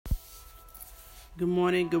Good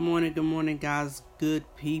morning, good morning, good morning, guys. Good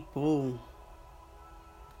people.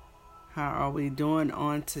 How are we doing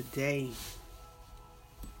on today?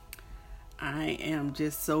 I am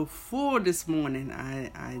just so full this morning.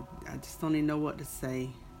 I just don't even know what to say.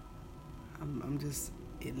 I'm just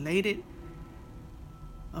elated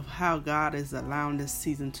of how God is allowing this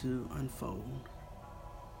season to unfold.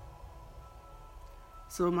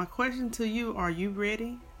 So my question to you, are you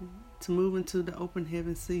ready to move into the open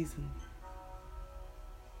heaven season?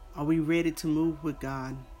 Are we ready to move with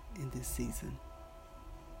God in this season?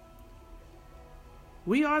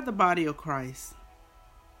 We are the body of Christ.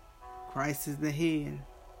 Christ is the head.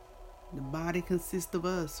 The body consists of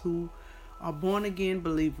us who are born again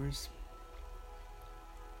believers.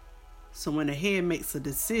 So when the head makes a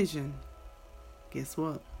decision, guess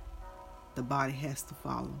what? The body has to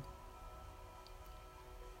follow.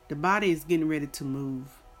 The body is getting ready to move.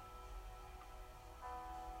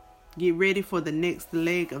 Get ready for the next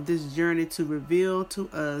leg of this journey to reveal to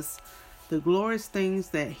us the glorious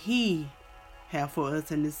things that He has for us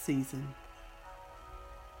in this season.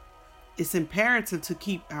 It's imperative to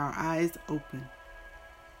keep our eyes open.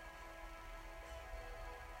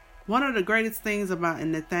 One of the greatest things about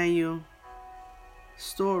Nathaniel's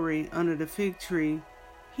story under the fig tree,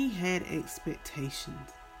 he had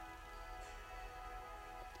expectations.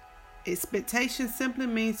 Expectation simply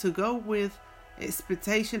means to go with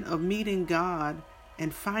expectation of meeting God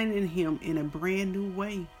and finding Him in a brand new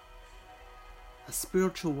way, a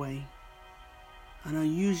spiritual way, an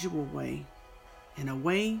unusual way, in a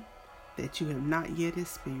way that you have not yet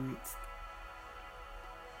experienced.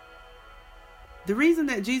 The reason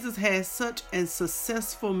that Jesus had such a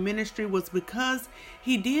successful ministry was because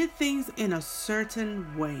He did things in a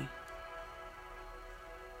certain way.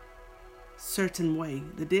 Certain way.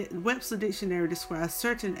 The Webster Dictionary describes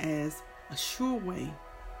certain as a sure way,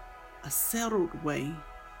 a settled way,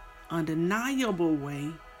 undeniable way,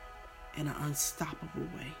 and an unstoppable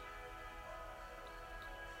way.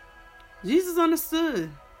 Jesus understood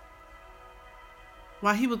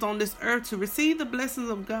while He was on this earth to receive the blessings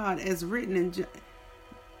of God as written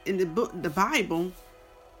in the Bible.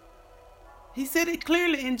 He said it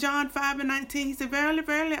clearly in John 5:19. He said, "Verily,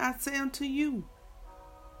 verily, I say unto you,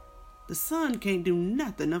 the Son can't do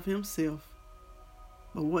nothing of Himself,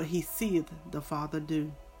 but what He seeth the Father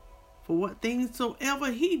do. For what things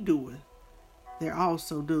soever He doeth, there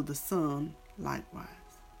also do the Son likewise."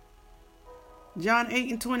 John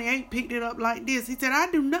 8:28 picked it up like this. He said,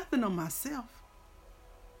 "I do nothing of myself,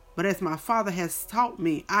 but as my Father has taught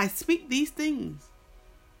me, I speak these things."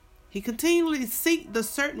 He continually seeked the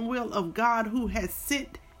certain will of God who has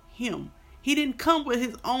sent Him. He didn't come with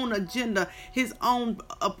His own agenda, His own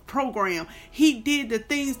program. He did the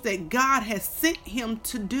things that God has sent Him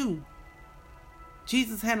to do.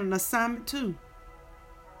 Jesus had an assignment too,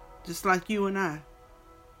 just like you and I.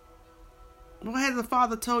 What has the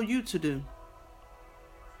Father told you to do?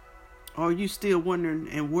 Or are you still wondering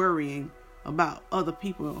and worrying about other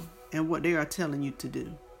people and what they are telling you to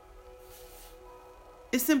do?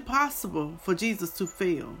 It's impossible for Jesus to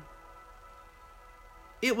fail.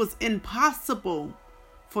 It was impossible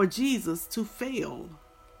for Jesus to fail.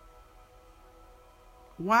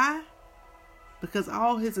 Why? Because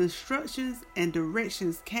all His instructions and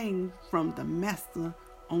directions came from the Master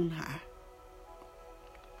on high.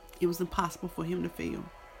 It was impossible for Him to fail.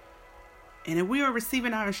 And if we are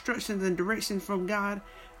receiving our instructions and directions from God,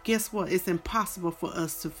 guess what? It's impossible for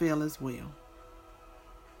us to fail as well.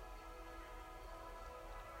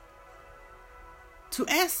 To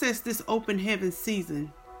access this open heaven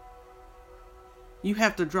season, you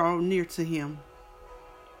have to draw near to Him.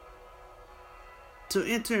 To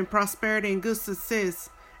enter in prosperity and good success,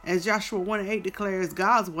 as Joshua 1:8 declares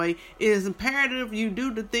God's way, it is imperative you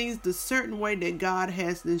do the things the certain way that God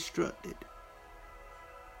has instructed.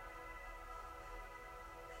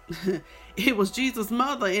 It was Jesus'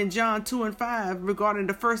 mother in John 2:5 regarding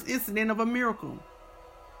the first incident of a miracle.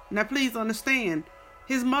 Now please understand,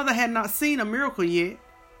 His mother had not seen a miracle yet.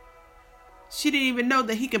 She didn't even know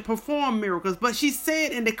that He can perform miracles, but she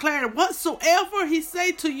said and declared, "Whatsoever He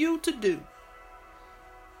say to you to do,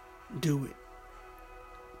 do it."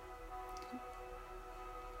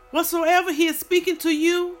 Whatsoever He is speaking to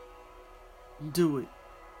you, do it.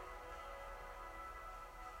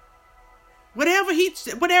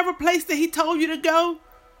 Whatever place that He told you to go,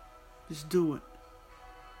 just do it.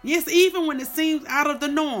 Yes, even when it seems out of the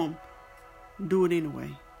norm, do it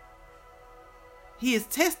anyway. He is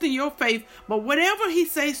testing your faith, but whatever He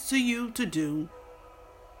says to you to do,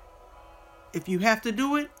 if you have to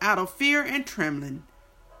do it out of fear and trembling,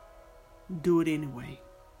 do it anyway.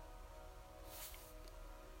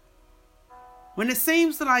 When it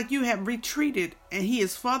seems like you have retreated and he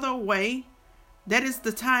is further away, that is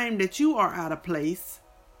the time that you are out of place,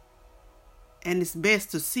 and it's best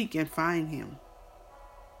to seek and find him.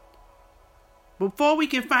 Before we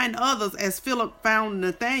can find others, as Philip found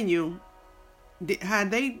Nathanael, how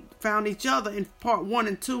they found each other in part 1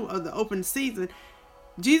 and 2 of the open season,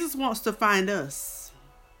 Jesus wants to find us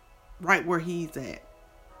right where he's at.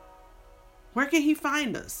 Where can he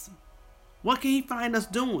find us? What can he find us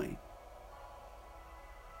doing?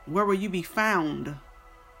 Where will you be found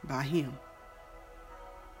by him?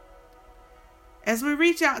 As we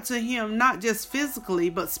reach out to him, not just physically,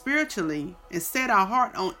 but spiritually, and set our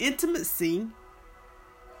heart on intimacy,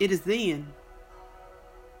 it is then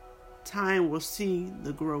time will see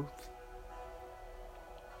the growth.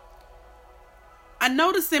 I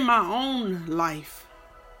noticed in my own life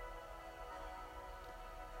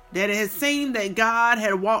that it had seemed that God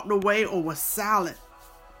had walked away or was silent.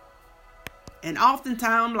 And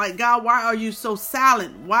oftentimes, like, God, why are you so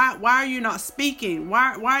silent? Why are you not speaking?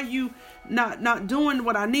 Why are you not doing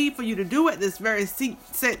what I need for you to do at this very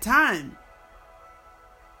set time?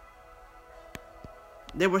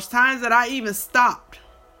 There was times that I even stopped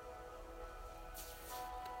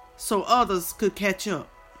so others could catch up.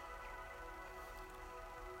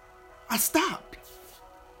 I stopped.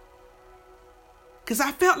 Because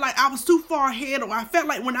I felt like I was too far ahead, or I felt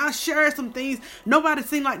like when I shared some things, nobody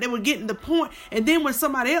seemed like they were getting the point. And then when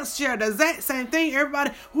somebody else shared the exact same thing,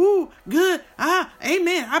 everybody, ooh, good,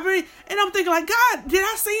 amen. And I'm thinking like, God, did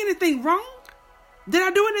I say anything wrong? Did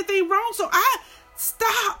I do anything wrong? So I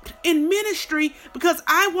stopped in ministry because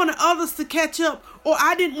I wanted others to catch up, or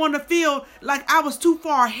I didn't want to feel like I was too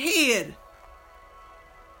far ahead.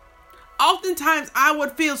 Oftentimes I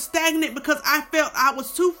would feel stagnant because I felt I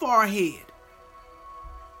was too far ahead.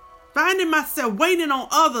 Finding myself waiting on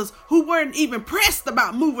others who weren't even pressed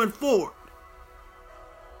about moving forward.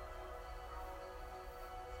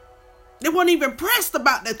 They weren't even pressed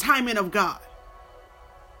about the timing of God.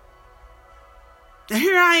 And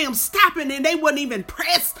here I am stopping, and they weren't even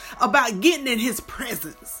pressed about getting in his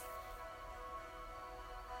presence.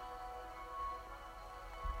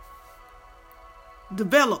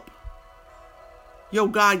 Develop your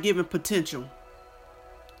God-given potential.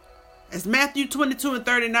 As Matthew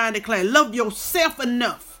 22:39 declares, love yourself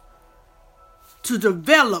enough to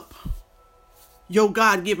develop your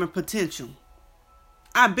God-given potential.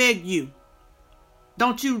 I beg you,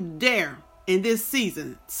 don't you dare in this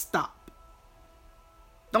season stop.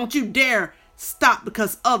 Don't you dare stop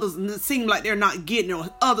because others seem like they're not getting it, or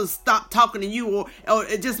others stop talking to you, or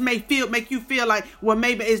it just make you feel like, well,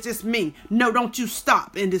 maybe it's just me. No, don't you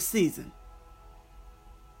stop in this season.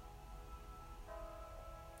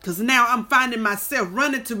 Because now I'm finding myself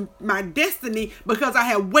running to my destiny because I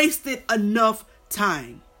have wasted enough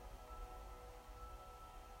time.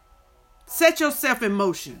 Set yourself in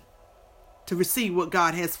motion to receive what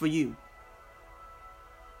God has for you.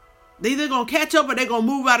 They're either going to catch up or they're going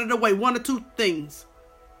to move out of the way. One or two things.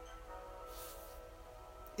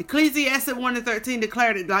 Ecclesiastes 1:13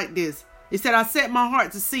 declared it like this. It said, I set my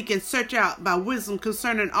heart to seek and search out by wisdom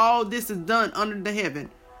concerning all this is done under the heaven.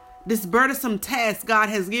 This burdensome task God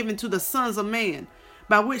has given to the sons of man,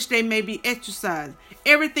 by which they may be exercised.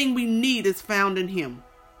 Everything we need is found in him.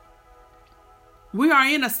 We are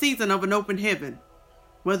in a season of an open heaven,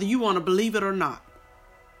 whether you want to believe it or not.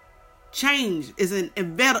 Change is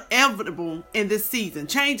inevitable in this season.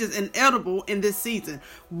 Change is inevitable in this season.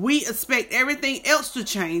 We expect everything else to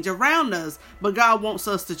change around us, but God wants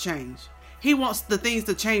us to change. He wants the things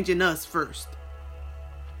to change in us first.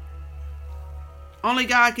 Only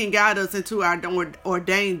God can guide us into our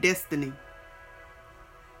ordained destiny.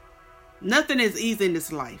 Nothing is easy in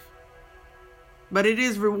this life, but it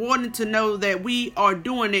is rewarding to know that we are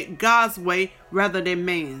doing it God's way rather than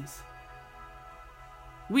man's.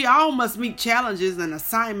 We all must meet challenges and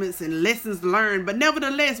assignments and lessons learned, but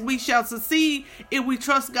nevertheless, we shall succeed if we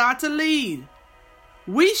trust God to lead.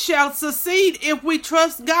 We shall succeed if we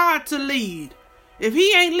trust God to lead. If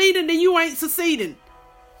he ain't leading, then you ain't succeeding.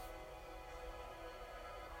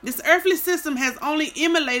 This earthly system has only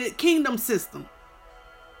emulated kingdom system.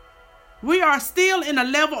 We are still in a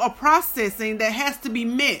level of processing that has to be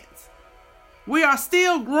met. We are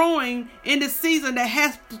still growing in this season that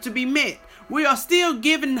has to be met. We are still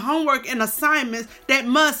given homework and assignments that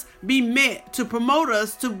must be met to promote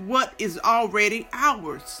us to what is already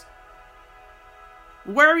ours.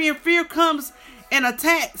 Worry and fear comes and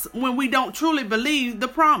attacks when we don't truly believe the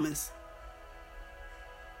promise.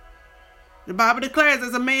 The Bible declares,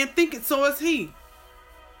 as a man thinketh, so is he.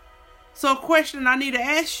 So a question I need to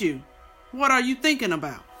ask you, what are you thinking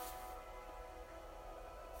about?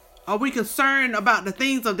 Are we concerned about the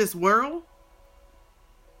things of this world?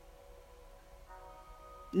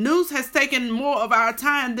 News has taken more of our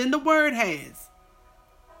time than the word has.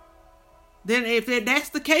 Then if that's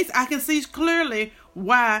the case, I can see clearly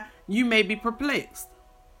why you may be perplexed.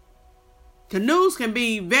 The news can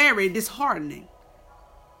be very disheartening,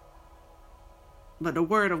 but the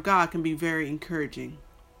word of God can be very encouraging.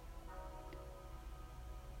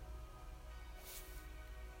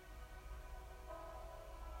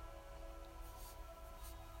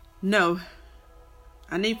 No,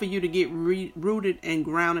 I need for you to get rooted and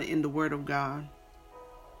grounded in the word of God.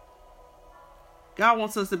 God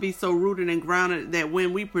wants us to be so rooted and grounded that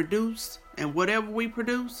when we produce, and whatever we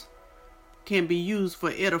produce, can be used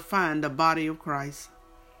for edifying the body of Christ.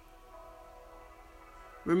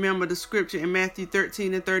 Remember the scripture in Matthew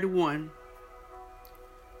 13:31.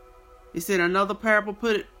 It said, another parable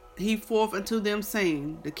put he forth unto them,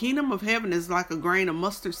 saying, the kingdom of heaven is like a grain of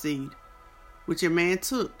mustard seed, which a man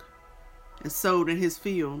took and sowed in his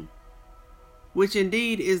field, which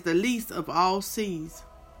indeed is the least of all seeds.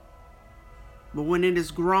 But when it is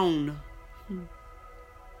grown,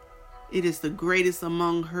 it is the greatest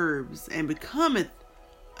among herbs, and becometh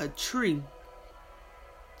a tree,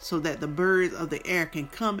 so that the birds of the air can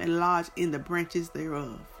come and lodge in the branches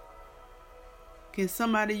thereof. Can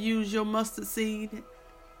somebody use your mustard seed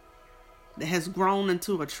that has grown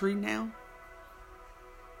into a tree now?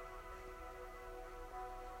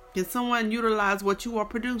 Can someone utilize what you are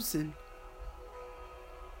producing?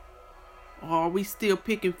 Or are we still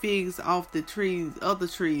picking figs off the trees, other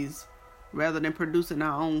trees, rather than producing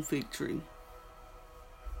our own fig tree?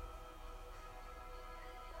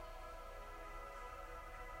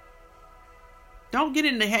 Don't get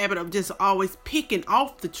in the habit of just always picking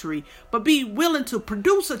off the tree, but be willing to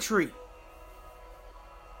produce a tree.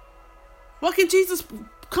 What can Jesus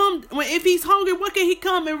come, if he's hungry, what can he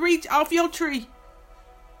come and reach off your tree?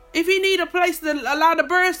 If he need a place to allow the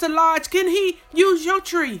birds to lodge, can he use your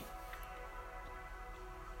tree?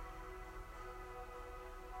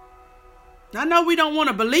 I know we don't want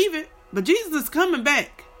to believe it, but Jesus is coming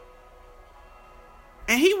back.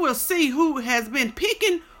 And he will see who has been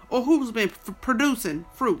picking or who's been producing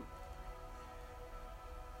fruit.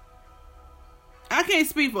 I can't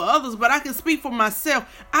speak for others, but I can speak for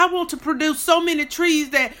myself. I want to produce so many trees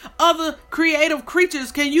that other creative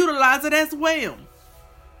creatures can utilize it as well,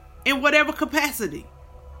 in whatever capacity.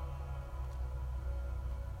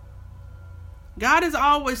 God is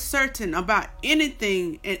always certain about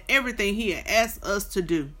anything and everything he asks us to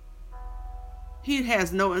do. He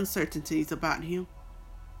has no uncertainties about him.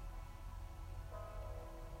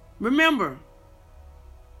 Remember,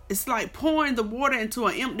 it's like pouring the water into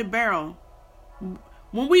an empty barrel.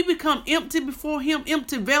 When we become empty before him,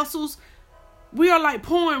 empty vessels, we are like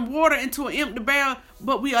pouring water into an empty barrel,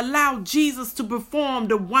 but we allow Jesus to perform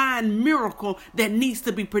the wine miracle that needs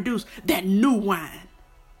to be produced, that new wine.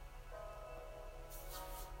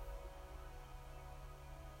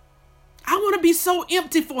 I want to be so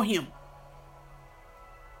empty for him,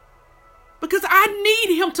 because I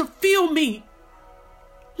need him to fill me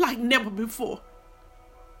like never before.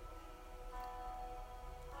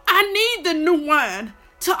 I need the new wine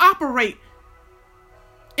to operate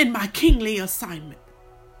in my kingly assignment.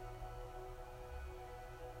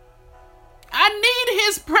 I need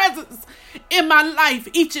his presence in my life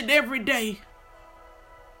each and every day.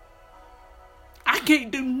 I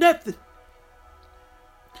can't do nothing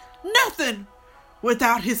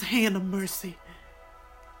without his hand of mercy.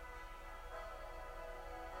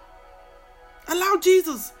 Allow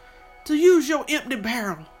Jesus to use your empty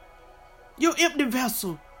barrel, your empty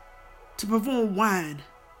vessel, to perform wine.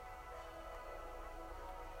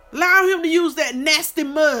 Allow him to use that nasty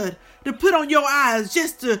mud to put on your eyes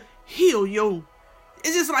just to heal you.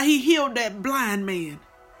 It's just like he healed that blind man.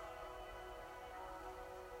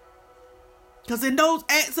 Because in those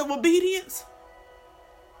acts of obedience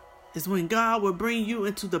is when God will bring you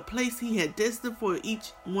into the place he had destined for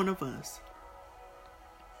each one of us,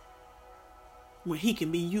 when he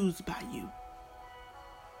can be used by you.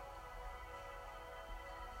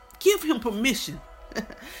 Give him permission.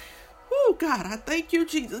 Oh God, I thank you,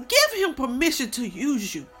 Jesus. Give him permission to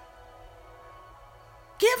use you.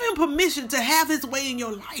 Give him permission to have his way in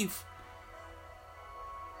your life.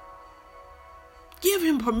 Give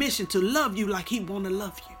him permission to love you like he want to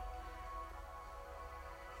love you.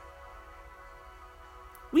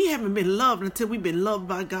 We haven't been loved until we've been loved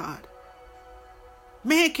by God.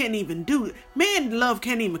 Man can't even do it. Man love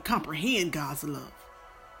can't even comprehend God's love.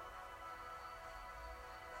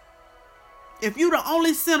 If you're the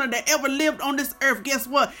only sinner that ever lived on this earth, guess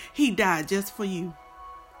what? He died just for you.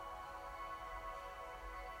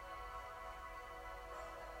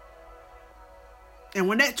 And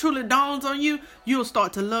when that truly dawns on you, you'll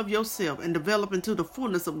start to love yourself and develop into the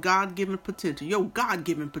fullness of God-given potential, your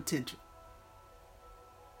God-given potential.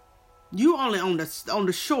 You only on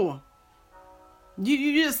the shore.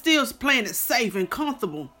 You're just still playing it safe and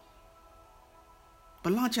comfortable.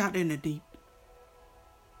 But launch out there in the deep.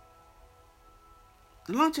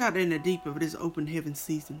 Launch out there in the deep of this open heaven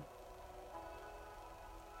season.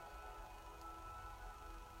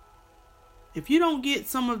 If you don't get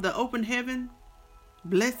some of the open heaven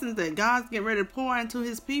blessings that God's getting ready to pour into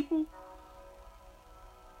his people,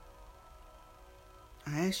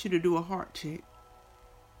 I ask you to do a heart check.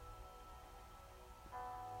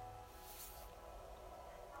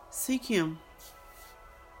 Seek him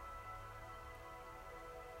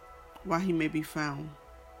while he may be found.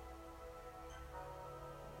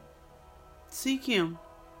 Seek him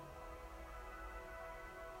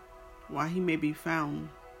while he may be found,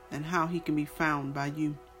 and how he can be found by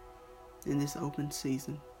you in this open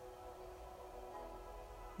season.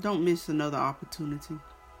 Don't miss another opportunity.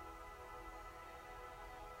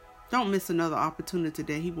 Don't miss another opportunity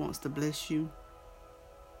that he wants to bless you,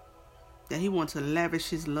 that he wants to lavish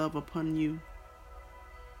his love upon you.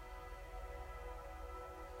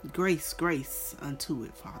 Grace, grace unto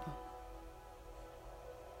it, Father.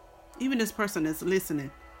 Even this person that's listening,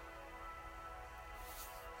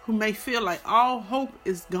 who may feel like all hope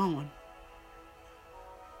is gone.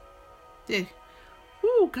 Yeah.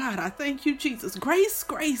 Oh, God, I thank you, Jesus. Grace,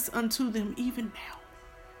 grace unto them even now.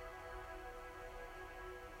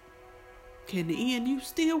 In the end, you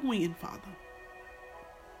still win, Father.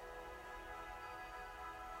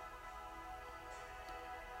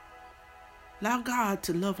 Allow God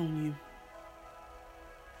to love on you.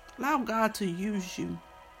 Allow God to use you.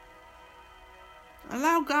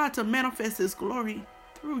 Allow God to manifest his glory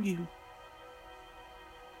through you.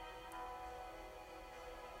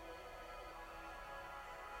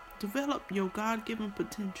 Develop your God-given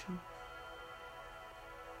potential.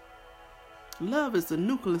 Love is the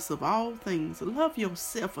nucleus of all things. Love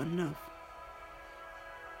yourself enough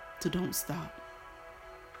to don't stop.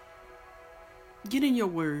 Get in your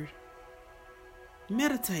word.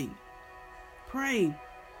 Meditate. Pray.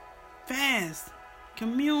 Fast.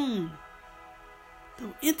 Commune. The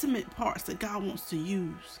intimate parts that God wants to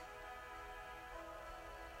use.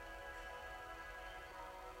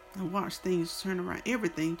 And watch things turn around.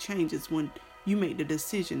 Everything changes when you make the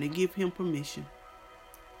decision to give him permission.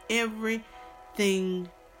 Everything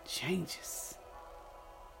changes.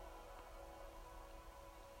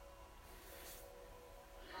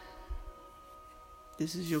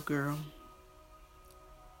 This is your girl,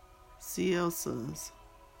 CL Sons.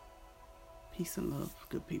 Peace and love,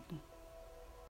 good people.